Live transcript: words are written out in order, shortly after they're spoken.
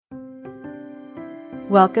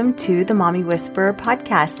Welcome to the Mommy Whisperer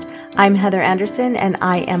podcast. I'm Heather Anderson, and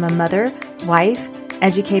I am a mother, wife,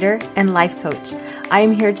 educator, and life coach. I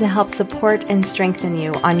am here to help support and strengthen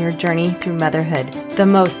you on your journey through motherhood, the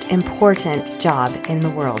most important job in the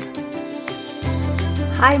world.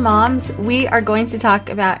 Hi, moms. We are going to talk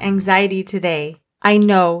about anxiety today. I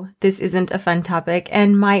know this isn't a fun topic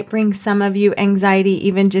and might bring some of you anxiety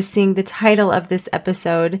even just seeing the title of this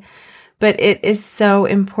episode, but it is so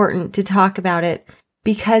important to talk about it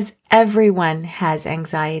because everyone has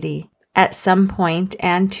anxiety at some point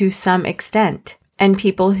and to some extent. And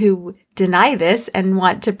people who deny this and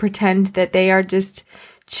want to pretend that they are just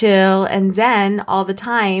chill and zen all the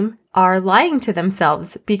time are lying to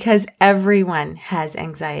themselves because everyone has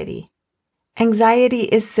anxiety. Anxiety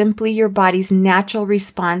is simply your body's natural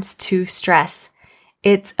response to stress.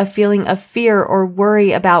 It's a feeling of fear or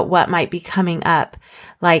worry about what might be coming up,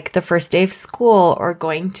 like the first day of school or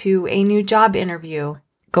going to a new job interview,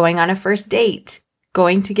 going on a first date,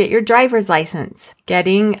 going to get your driver's license,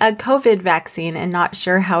 getting a COVID vaccine and not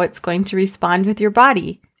sure how it's going to respond with your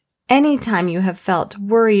body. Anytime you have felt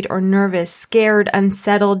worried or nervous, scared,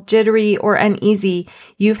 unsettled, jittery, or uneasy,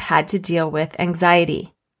 you've had to deal with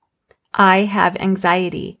anxiety. I have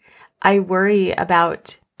anxiety. I worry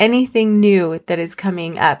about anything new that is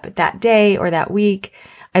coming up that day or that week.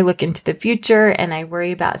 I look into the future and I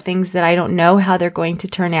worry about things that I don't know how they're going to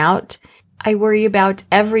turn out. I worry about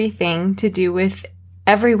everything to do with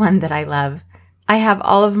everyone that I love. I have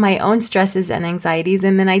all of my own stresses and anxieties,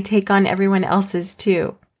 and then I take on everyone else's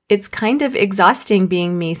too. It's kind of exhausting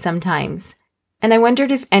being me sometimes. And I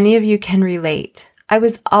wondered if any of you can relate. I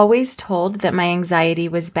was always told that my anxiety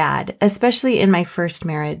was bad, especially in my first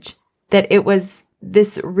marriage, that it was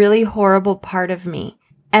this really horrible part of me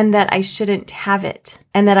and that I shouldn't have it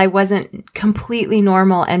and that I wasn't completely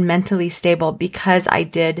normal and mentally stable because I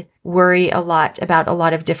did worry a lot about a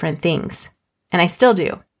lot of different things. And I still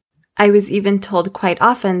do. I was even told quite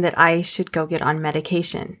often that I should go get on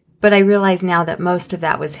medication. But I realize now that most of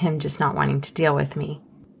that was him just not wanting to deal with me.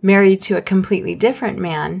 Married to a completely different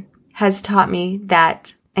man has taught me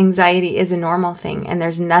that anxiety is a normal thing and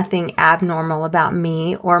there's nothing abnormal about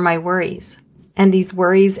me or my worries. And these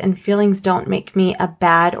worries and feelings don't make me a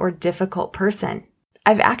bad or difficult person.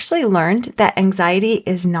 I've actually learned that anxiety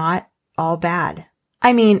is not all bad.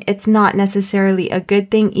 I mean, it's not necessarily a good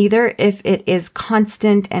thing either if it is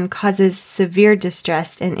constant and causes severe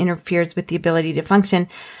distress and interferes with the ability to function.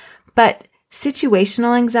 But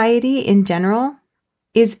situational anxiety in general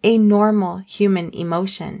is a normal human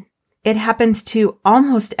emotion. It happens to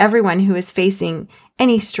almost everyone who is facing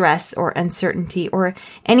any stress or uncertainty or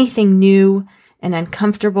anything new and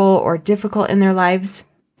uncomfortable or difficult in their lives.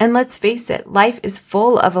 And let's face it, life is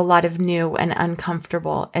full of a lot of new and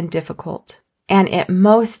uncomfortable and difficult. And it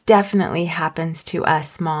most definitely happens to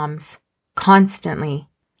us moms, constantly.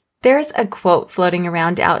 There's a quote floating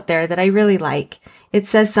around out there that I really like. It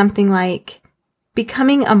says something like,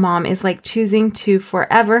 becoming a mom is like choosing to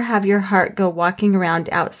forever have your heart go walking around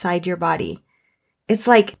outside your body. It's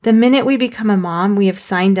like the minute we become a mom, we have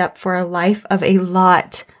signed up for a life of a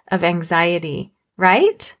lot of anxiety,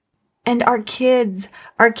 right? And our kids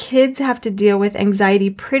have to deal with anxiety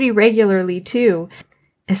pretty regularly too,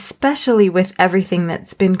 especially with everything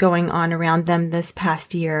that's been going on around them this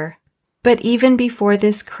past year. But even before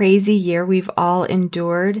this crazy year we've all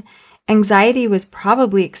endured, anxiety was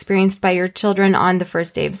probably experienced by your children on the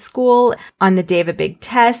first day of school, on the day of a big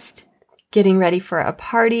test, getting ready for a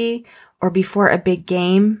party, or before a big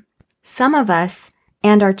game. Some of us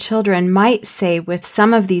and our children might say with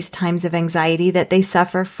some of these times of anxiety that they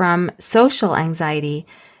suffer from social anxiety.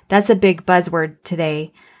 That's a big buzzword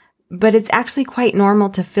today. But it's actually quite normal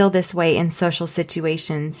to feel this way in social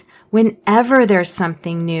situations. Whenever there's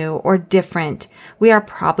something new or different, we are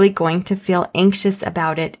probably going to feel anxious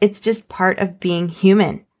about it. It's just part of being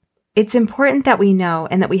human. It's important that we know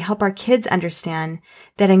and that we help our kids understand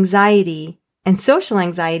that anxiety and social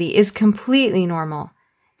anxiety is completely normal,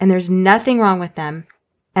 and there's nothing wrong with them,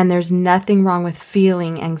 and there's nothing wrong with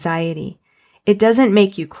feeling anxiety. It doesn't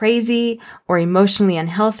make you crazy or emotionally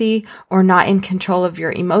unhealthy or not in control of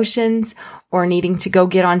your emotions or needing to go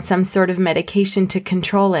get on some sort of medication to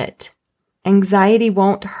control it. Anxiety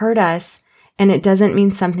won't hurt us, and it doesn't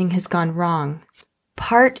mean something has gone wrong.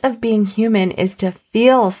 Part of being human is to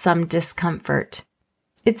feel some discomfort.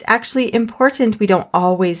 It's actually important we don't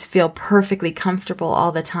always feel perfectly comfortable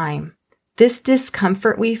all the time. This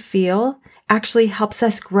discomfort we feel actually helps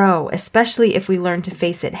us grow, especially if we learn to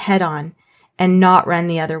face it head on and not run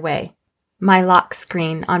the other way. My lock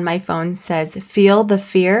screen on my phone says, feel the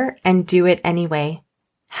fear and do it anyway.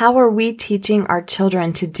 How are we teaching our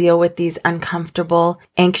children to deal with these uncomfortable,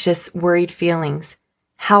 anxious, worried feelings?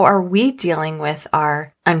 How are we dealing with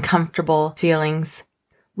our uncomfortable feelings?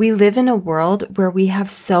 We live in a world where we have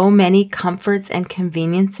so many comforts and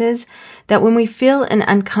conveniences that when we feel an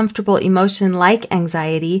uncomfortable emotion like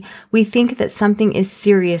anxiety, we think that something is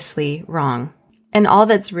seriously wrong. And all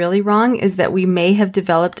that's really wrong is that we may have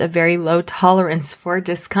developed a very low tolerance for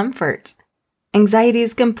discomfort. Anxiety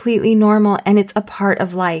is completely normal and it's a part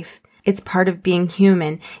of life. It's part of being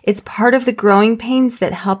human. It's part of the growing pains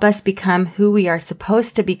that help us become who we are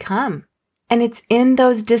supposed to become. And it's in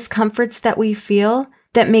those discomforts that we feel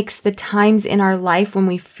that makes the times in our life when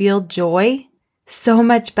we feel joy so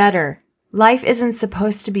much better. Life isn't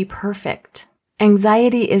supposed to be perfect.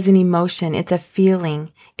 Anxiety is an emotion. It's a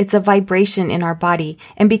feeling. It's a vibration in our body.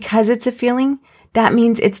 And because it's a feeling, that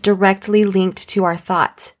means it's directly linked to our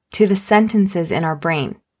thoughts, to the sentences in our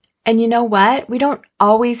brain. And you know what? We don't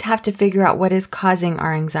always have to figure out what is causing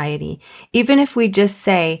our anxiety. Even if we just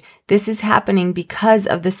say, this is happening because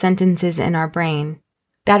of the sentences in our brain.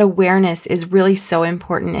 That awareness is really so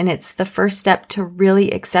important, and it's the first step to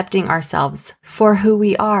really accepting ourselves for who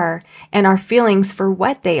we are and our feelings for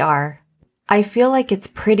what they are. I feel like it's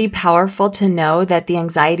pretty powerful to know that the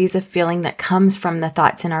anxiety is a feeling that comes from the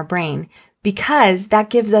thoughts in our brain, because that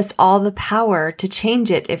gives us all the power to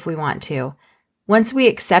change it if we want to. Once we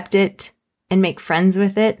accept it and make friends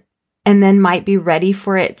with it, and then might be ready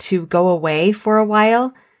for it to go away for a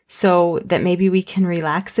while so that maybe we can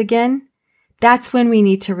relax again, that's when we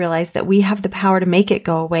need to realize that we have the power to make it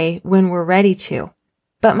go away when we're ready to.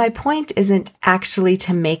 But my point isn't actually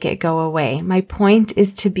to make it go away. My point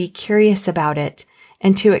is to be curious about it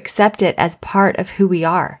and to accept it as part of who we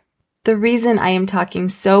are. The reason I am talking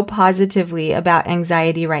so positively about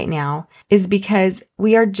anxiety right now is because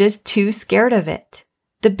we are just too scared of it.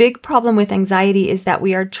 The big problem with anxiety is that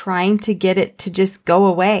we are trying to get it to just go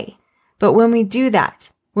away. But when we do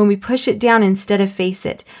that, when we push it down instead of face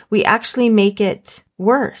it, we actually make it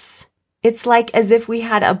worse. It's like as if we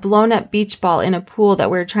had a blown up beach ball in a pool that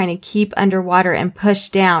we're trying to keep underwater and push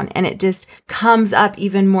down, and it just comes up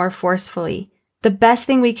even more forcefully. The best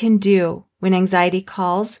thing we can do when anxiety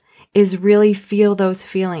calls is really feel those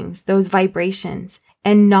feelings, those vibrations,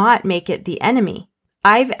 and not make it the enemy.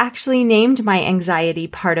 I've actually named my anxiety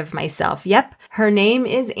part of myself. Yep, her name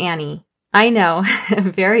is Annie. I know,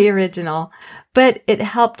 very original, but it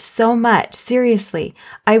helped so much. Seriously,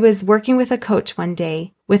 I was working with a coach one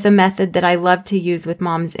day with a method that I love to use with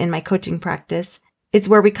moms in my coaching practice. It's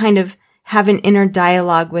where we kind of have an inner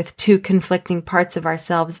dialogue with two conflicting parts of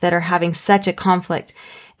ourselves that are having such a conflict.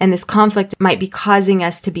 And this conflict might be causing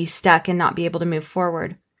us to be stuck and not be able to move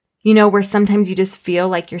forward. You know, where sometimes you just feel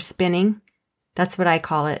like you're spinning? That's what I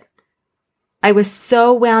call it. I was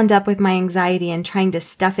so wound up with my anxiety and trying to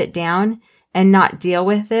stuff it down and not deal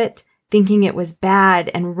with it, thinking it was bad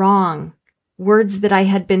and wrong. Words that I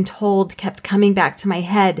had been told kept coming back to my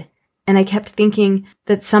head, and I kept thinking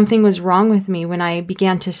that something was wrong with me when I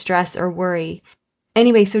began to stress or worry.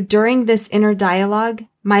 Anyway, so during this inner dialogue,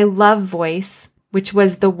 my love voice, which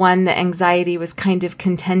was the one that anxiety was kind of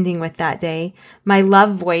contending with that day, my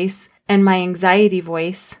love voice and my anxiety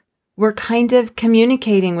voice were kind of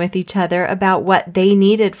communicating with each other about what they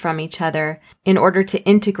needed from each other in order to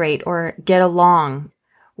integrate or get along.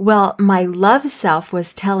 Well, my love self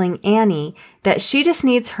was telling Annie that she just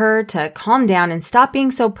needs her to calm down and stop being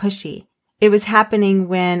so pushy. It was happening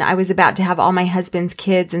when I was about to have all my husband's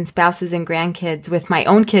kids and spouses and grandkids, with my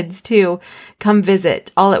own kids too, come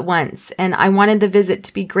visit all at once. And I wanted the visit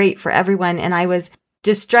to be great for everyone. And I was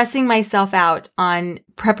just stressing myself out on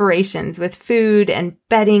preparations with food and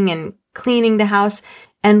bedding and cleaning the house.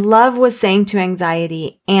 And love was saying to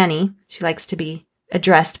anxiety, Annie, she likes to be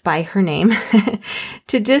addressed by her name,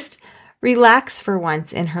 to just relax for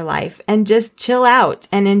once in her life and just chill out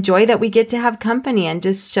and enjoy that we get to have company and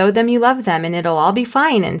just show them you love them and it'll all be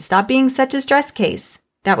fine and stop being such a stress case.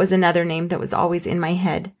 That was another name that was always in my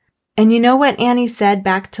head. And you know what Annie said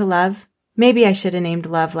back to Love? Maybe I should have named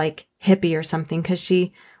Love like hippie or something, because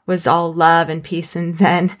she was all love and peace and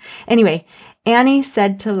zen. Anyway, Annie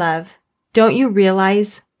said to Love, "Don't you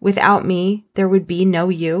realize without me, there would be no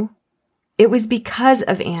you?" It was because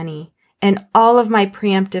of Annie and all of my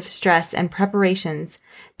preemptive stress and preparations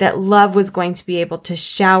that Love was going to be able to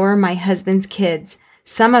shower my husband's kids,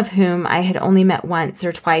 some of whom I had only met once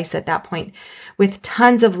or twice at that point, with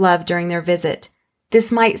tons of love during their visit.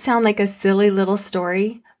 This might sound like a silly little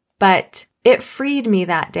story, but it freed me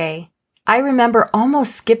that day. I remember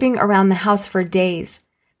almost skipping around the house for days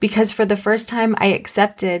because for the first time I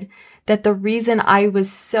accepted that the reason I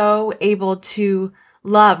was so able to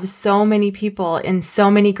love so many people in so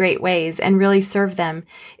many great ways and really serve them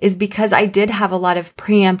is because I did have a lot of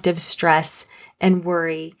preemptive stress and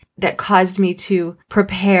worry that caused me to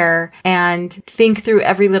prepare and think through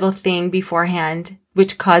every little thing beforehand,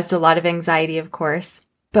 which caused a lot of anxiety, of course.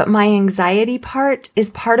 But my anxiety part is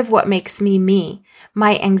part of what makes me me.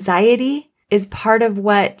 My anxiety is part of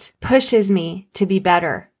what pushes me to be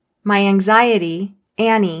better. My anxiety,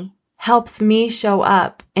 Annie, helps me show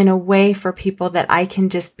up in a way for people that I can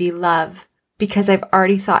just be love because I've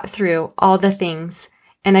already thought through all the things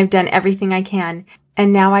and I've done everything I can.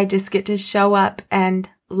 And now I just get to show up and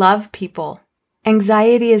love people.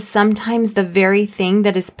 Anxiety is sometimes the very thing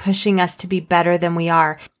that is pushing us to be better than we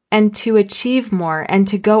are and to achieve more and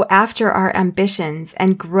to go after our ambitions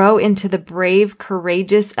and grow into the brave,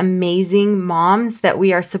 courageous, amazing moms that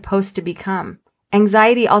we are supposed to become.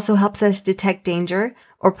 Anxiety also helps us detect danger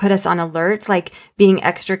or put us on alert, like being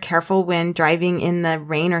extra careful when driving in the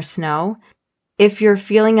rain or snow. If you're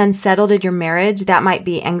feeling unsettled in your marriage, that might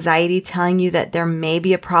be anxiety telling you that there may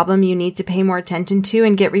be a problem you need to pay more attention to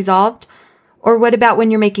and get resolved. Or what about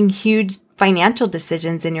when you're making huge financial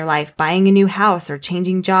decisions in your life, buying a new house or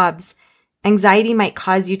changing jobs? Anxiety might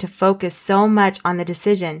cause you to focus so much on the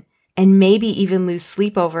decision and maybe even lose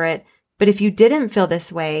sleep over it. But if you didn't feel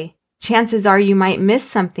this way, chances are you might miss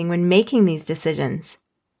something when making these decisions.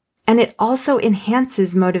 And it also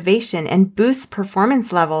enhances motivation and boosts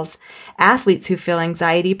performance levels. Athletes who feel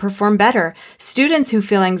anxiety perform better. Students who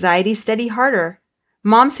feel anxiety study harder.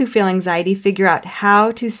 Moms who feel anxiety figure out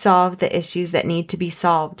how to solve the issues that need to be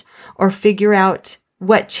solved or figure out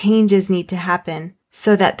what changes need to happen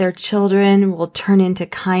so that their children will turn into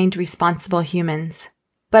kind, responsible humans.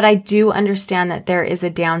 But I do understand that there is a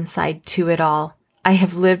downside to it all. I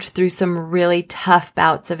have lived through some really tough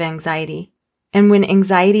bouts of anxiety. And when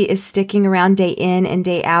anxiety is sticking around day in and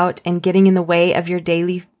day out and getting in the way of your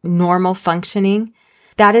daily normal functioning,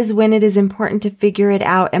 that is when it is important to figure it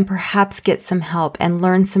out and perhaps get some help and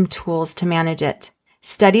learn some tools to manage it.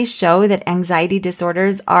 Studies show that anxiety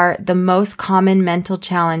disorders are the most common mental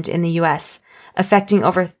challenge in the U.S., affecting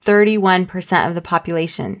over 31% of the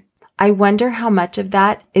population. I wonder how much of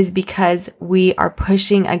that is because we are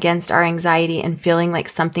pushing against our anxiety and feeling like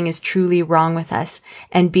something is truly wrong with us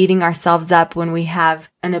and beating ourselves up when we have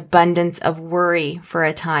an abundance of worry for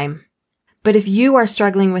a time. But if you are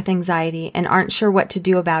struggling with anxiety and aren't sure what to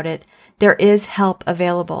do about it, there is help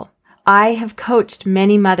available. I have coached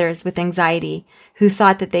many mothers with anxiety who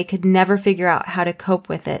thought that they could never figure out how to cope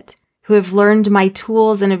with it, who have learned my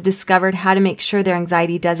tools and have discovered how to make sure their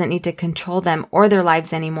anxiety doesn't need to control them or their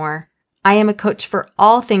lives anymore. I am a coach for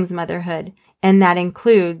all things motherhood, and that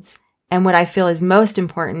includes, and what I feel is most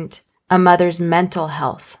important, a mother's mental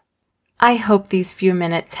health. I hope these few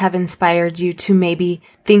minutes have inspired you to maybe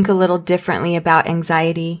think a little differently about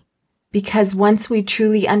anxiety, because once we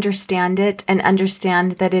truly understand it and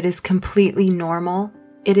understand that it is completely normal,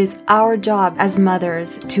 it is our job as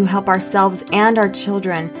mothers to help ourselves and our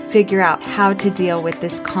children figure out how to deal with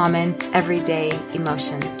this common, everyday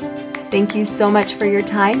emotion. Thank you so much for your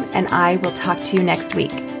time, and I will talk to you next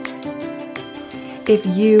week. If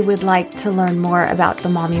you would like to learn more about the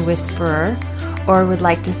Mommy Whisperer or would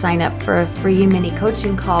like to sign up for a free mini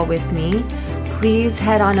coaching call with me, please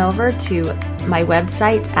head on over to my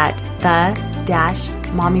website at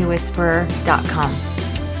the-mommywhisperer.com.